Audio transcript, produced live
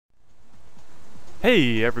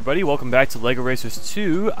Hey everybody, welcome back to LEGO Racers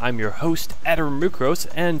 2. I'm your host, Atyrum,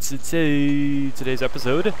 and today's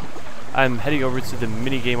episode, I'm heading over to the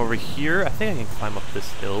minigame over here. I think I can climb up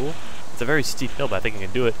this hill. It's a very steep hill, but I think I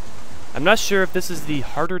can do it. I'm not sure if this is the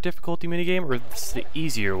harder difficulty minigame or if this is the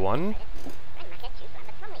easier one.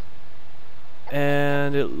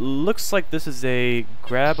 And it looks like this is a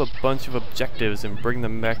grab a bunch of objectives and bring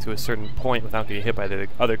them back to a certain point without getting hit by the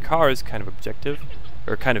other cars kind of objective,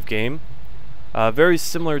 or kind of game. Very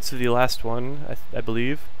similar to the last one, I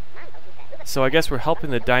believe. So I guess we're helping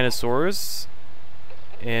the dinosaurs,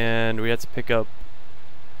 and we have to pick up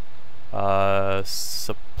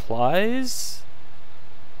supplies.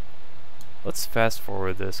 Let's fast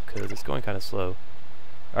forward this because it's going kind of slow.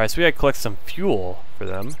 Alright, so we gotta collect some fuel for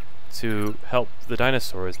them to help the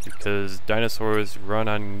dinosaurs because dinosaurs run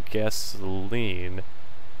on gasoline.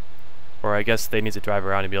 Or I guess they need to drive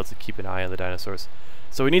around and be able to keep an eye on the dinosaurs.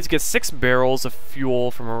 So we need to get 6 barrels of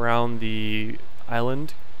fuel from around the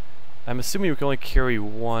island. I'm assuming we can only carry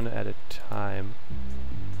one at a time.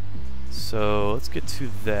 So let's get to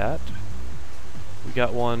that. We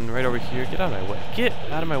got one right over here. Get out of my way. Get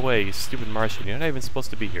out of my way, you stupid Martian. You're not even supposed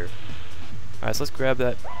to be here. Alright, so let's grab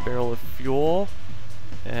that barrel of fuel.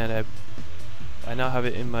 And I now have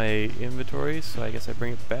it in my inventory, so I guess I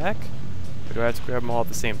bring it back. Or do I have to grab them all at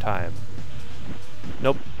the same time?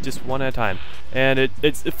 Nope, just one at a time. And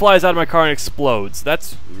it flies out of my car and explodes.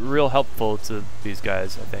 That's real helpful to these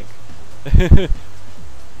guys, I think.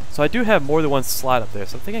 So I do have more than one slot up there,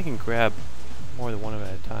 so I think I can grab more than one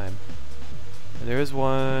at a time. And there is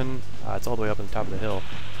one. It's all the way up on the top of the hill.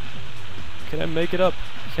 Can I make it up?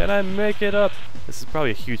 Can I make it up? This is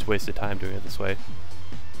probably a huge waste of time doing it this way.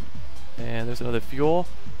 And there's another fuel.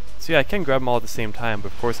 So yeah, I can grab them all at the same time,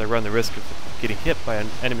 but of course I run the risk of getting hit by an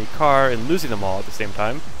enemy car and losing them all at the same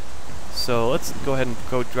time. So let's go ahead and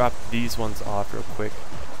go drop these ones off real quick.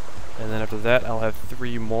 And then after that I'll have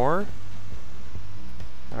 3 more.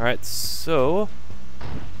 Alright, so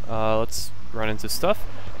let's run into stuff.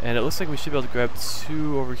 And it looks like we should be able to grab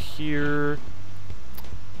 2 over here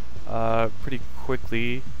pretty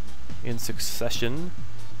quickly in succession.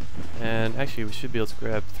 And actually we should be able to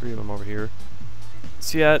grab 3 of them over here.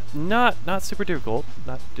 So yeah, not super difficult,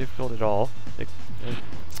 not difficult at all.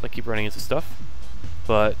 I keep running into stuff,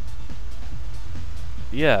 but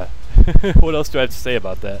yeah. What else do I have to say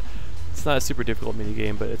about that? It's not a super difficult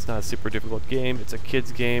minigame, but it's not a super difficult game. It's a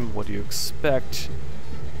kid's game. What do you expect?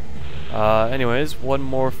 Anyways, 1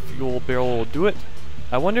 more fuel barrel will do it.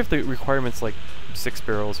 I wonder if the requirement's like 6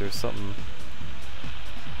 barrels or something.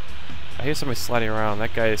 I hear somebody sliding around.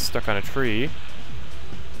 That guy is stuck on a tree.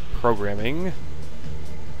 Programming.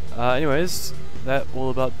 Anyways, that will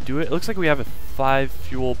about do it. It looks like we have a 5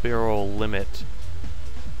 fuel barrel limit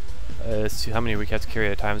as to how many we have to carry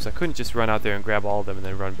at a time, so I couldn't just run out there and grab all of them and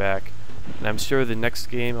then run back. And I'm sure the next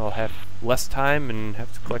game I'll have less time and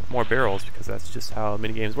have to collect more barrels because that's just how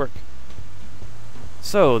minigames work.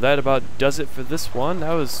 So that about does it for this one.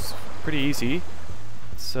 That was pretty easy.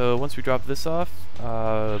 So once we drop this off,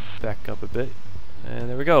 back up a bit, and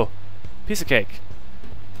there we go. Piece of cake.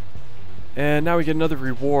 And now we get another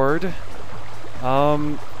reward.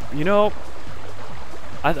 You know,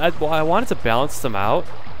 I wanted to balance them out,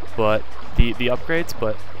 but the upgrades,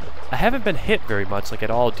 but I haven't been hit very much, like at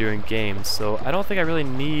all, during games, so I don't think I really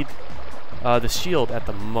need the shield at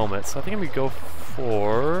the moment. So I think I'm gonna go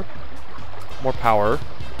for more power,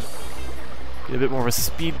 get a bit more of a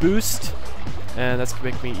speed boost, and that's gonna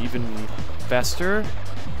make me even faster. So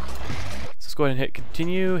let's go ahead and hit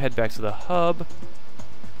continue, head back to the hub.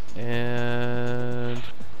 And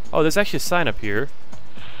oh, there's actually a sign up here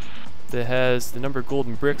that has the number of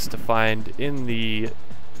golden bricks to find in the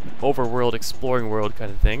overworld, exploring world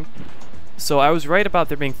kind of thing. So I was right about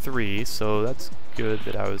there being 3, so that's good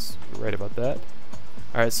that I was right about that.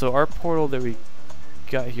 Alright, so our portal that we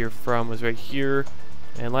got here from was right here,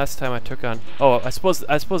 and last time I took on, oh, I suppose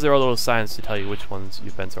there are little signs to tell you which ones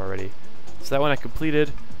you've been to already. So that one I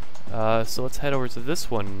completed. So let's head over to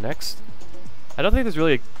this one next. I don't think there's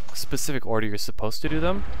really a specific order you're supposed to do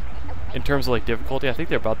them in terms of like difficulty. I think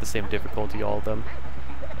they're about the same difficulty, all of them.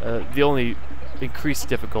 The only increased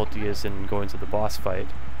difficulty is in going to the boss fight.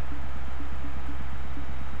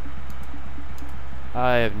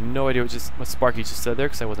 I have no idea what Sparky just said there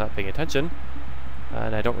because I was not paying attention,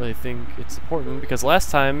 and I don't really think it's important because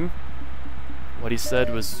last time what he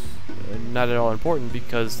said was not at all important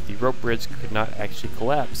because the rope bridge could not actually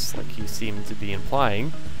collapse like he seemed to be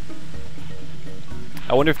implying.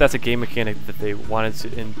 I wonder if that's a game mechanic that they wanted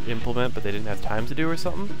to implement but they didn't have time to do or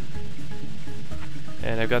something.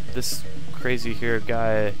 And I've got this crazy hair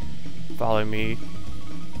guy following me.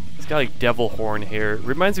 got like devil horn hair.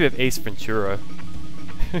 Reminds me of Ace Ventura.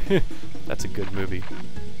 That's a good movie.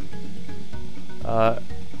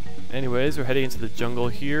 Anyways, we're heading into the jungle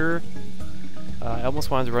here. I almost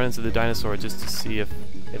wanted to run into the dinosaur just to see if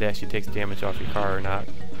it actually takes damage off your car or not.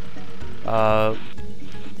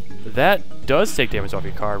 That does take damage off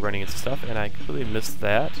your car running into stuff, and I completely missed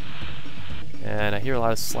that. And I hear a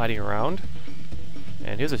lot of sliding around.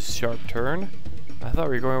 And here's a sharp turn. I thought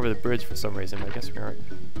we were going over the bridge for some reason, but I guess we aren't.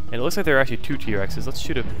 And it looks like there are actually 2 T-Rexes. Let's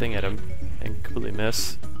shoot a thing at him and completely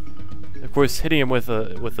miss. Of course, hitting him with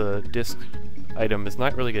a disc item is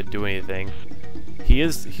not really going to do anything. He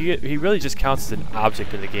really just counts as an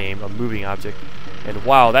object in the game, a moving object. And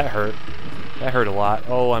wow, that hurt. That hurt a lot.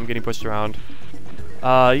 Oh, I'm getting pushed around.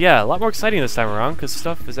 Yeah, a lot more exciting this time around because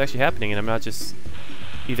stuff is actually happening, and I'm not just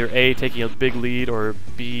either A, taking a big lead, or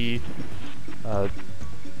B,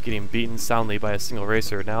 getting beaten soundly by a single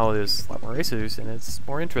racer. Now there's a lot more racers, and it's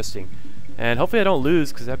more interesting. And hopefully I don't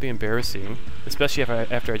lose, because that'd be embarrassing, especially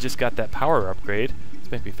after I just got that power upgrade. It's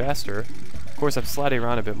making me faster. Of course, I'm sliding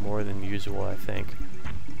around a bit more than usual, I think.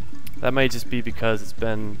 That might just be because it's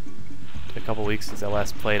been a couple weeks since I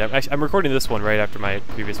last played. I'm recording this one right after my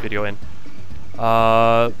previous video, and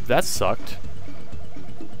that sucked.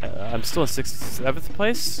 I'm still in 6th, 7th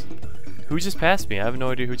place? Who just passed me? I have no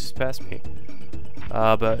idea who just passed me.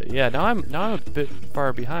 But yeah, now I'm a bit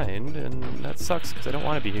far behind, and that sucks because I don't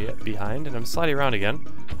want to be behind, and I'm sliding around again.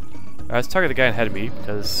 Let's target the guy ahead of me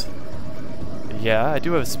because, yeah, I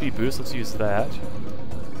do have a speed boost. Let's use that.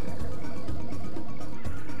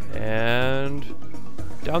 And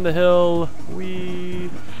down the hill,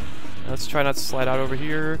 let's try not to slide out over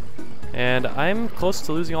here. And I'm close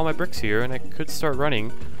to losing all my bricks here, and I could start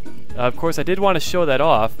running. Of course, I did want to show that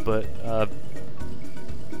off, but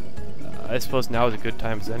I suppose now is a good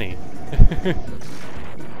time as any.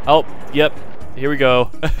 Oh, yep, here we go.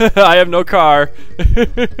 I have no car.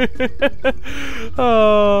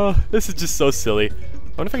 Oh, this is just so silly. I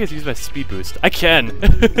wonder if I can use my speed boost. I can!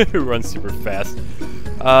 It runs super fast.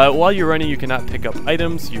 While you're running, you cannot pick up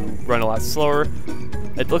items. You run a lot slower.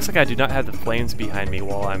 It looks like I do not have the flames behind me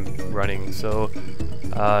while I'm running, so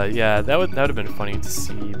yeah, that would have been funny to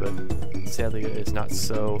see, but sadly it's not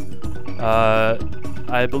so.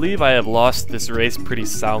 I believe I have lost this race pretty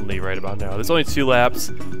soundly right about now. There's only 2 laps.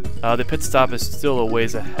 The pit stop is still a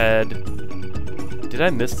ways ahead. Did I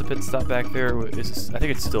miss the pit stop back there? I think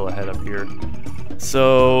it's still ahead up here.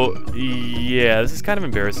 So yeah, this is kind of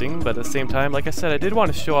embarrassing, but at the same time, like I said, I did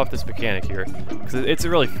want to show off this mechanic here because it's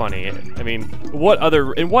really funny. I mean, in what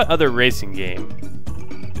other racing game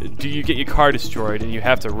do you get your car destroyed and you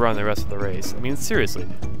have to run the rest of the race? I mean, seriously,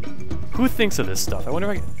 who thinks of this stuff? I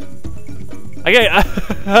wonder if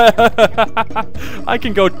I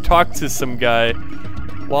can go talk to some guy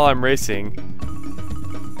while I'm racing.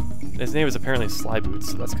 His name is apparently Slyboots,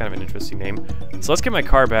 so that's kind of an interesting name. So let's get my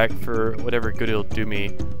car back for whatever good it'll do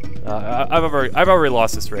me. I've already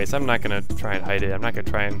lost this race. I'm not gonna try and hide it. I'm not gonna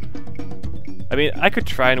try and. I mean, I could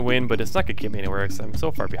try and win, but it's not gonna get me anywhere because I'm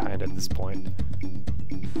so far behind at this point.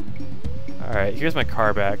 All right, here's my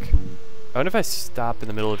car back. I wonder if I stop in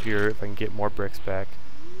the middle of here if I can get more bricks back.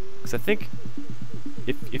 Because I think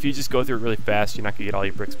if you just go through it really fast, you're not gonna get all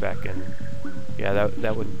your bricks back, and yeah,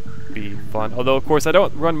 that would be fun. Although, of course, I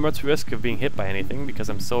don't run much risk of being hit by anything because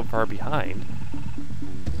I'm so far behind.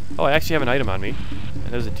 Oh, I actually have an item on me. And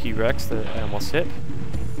there's a T-Rex that I almost hit.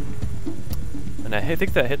 And I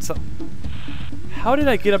think that hit some. How did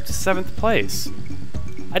I get up to 7th place?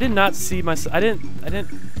 I did not see my. I didn't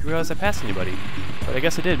realize I passed anybody. But I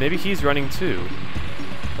guess I did. Maybe he's running too.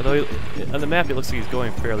 Although on the map it looks like he's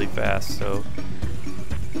going fairly fast, so.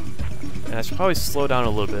 And I should probably slow down a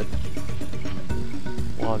little bit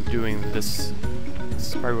while I'm doing this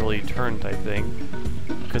spirally turn type thing,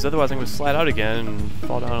 because otherwise I'm going to slide out again and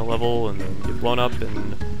fall down a level and get blown up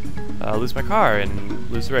and lose my car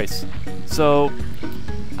and lose the race. So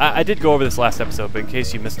I did go over this last episode, but in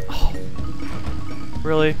case you missed, oh,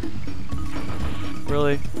 really?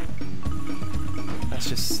 That's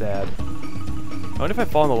just sad. I wonder if I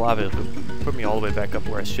fall in the lava, it'll put me all the way back up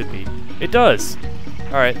where I should be. It does!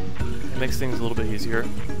 Alright, it makes things a little bit easier.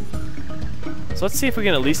 So let's see if we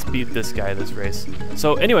can at least beat this guy this race.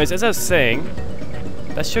 So anyways, as I was saying,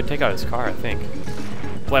 that should take out his car, I think.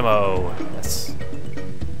 Blammo! Yes.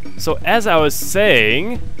 So as I was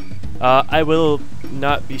saying, I will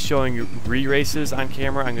not be showing re-races on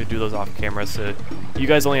camera. I'm going to do those off camera, so you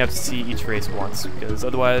guys only have to see each race once, because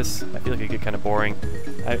otherwise I feel like it get kind of boring.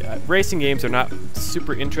 Racing games are not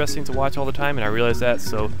super interesting to watch all the time, and I realize that,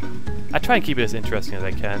 so I try and keep it as interesting as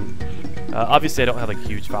I can. Obviously I don't have like a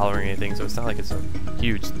huge following or anything, so it's not like it's a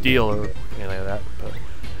huge deal or anything like that. But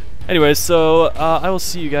Anyways, so I will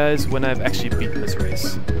see you guys when I've actually beaten this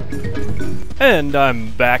race. And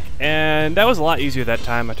I'm back, and that was a lot easier that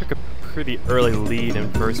time. I took a pretty early lead in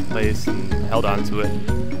first place and held on to it.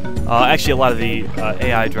 Actually, a lot of the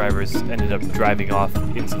AI drivers ended up driving off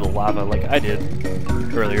into the lava like I did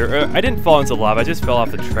earlier. I didn't fall into the lava, I just fell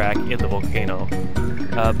off the track in the volcano.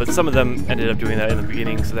 But some of them ended up doing that in the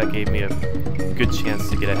beginning, so that gave me a good chance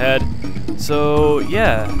to get ahead. So,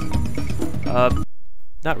 yeah.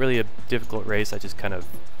 Not really a difficult race, I just kind of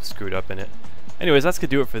screwed up in it. Anyways, that's gonna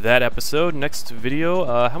do it for that episode. Next video,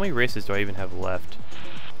 how many races do I even have left?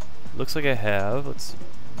 Looks like I have, let's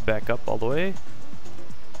back up all the way.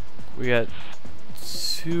 We got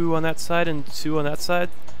 2 on that side and 2 on that side.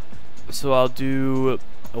 So I'll do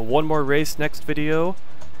one more race next video,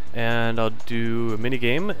 and I'll do a mini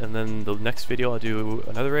game, and then the next video I'll do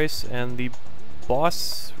another race and the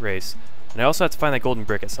boss race. And I also have to find that golden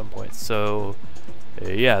brick at some point. So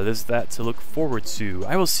yeah, there's that to look forward to.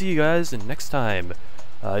 I will see you guys next time.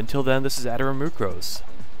 Until then, this is Atyrum.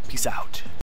 Peace out.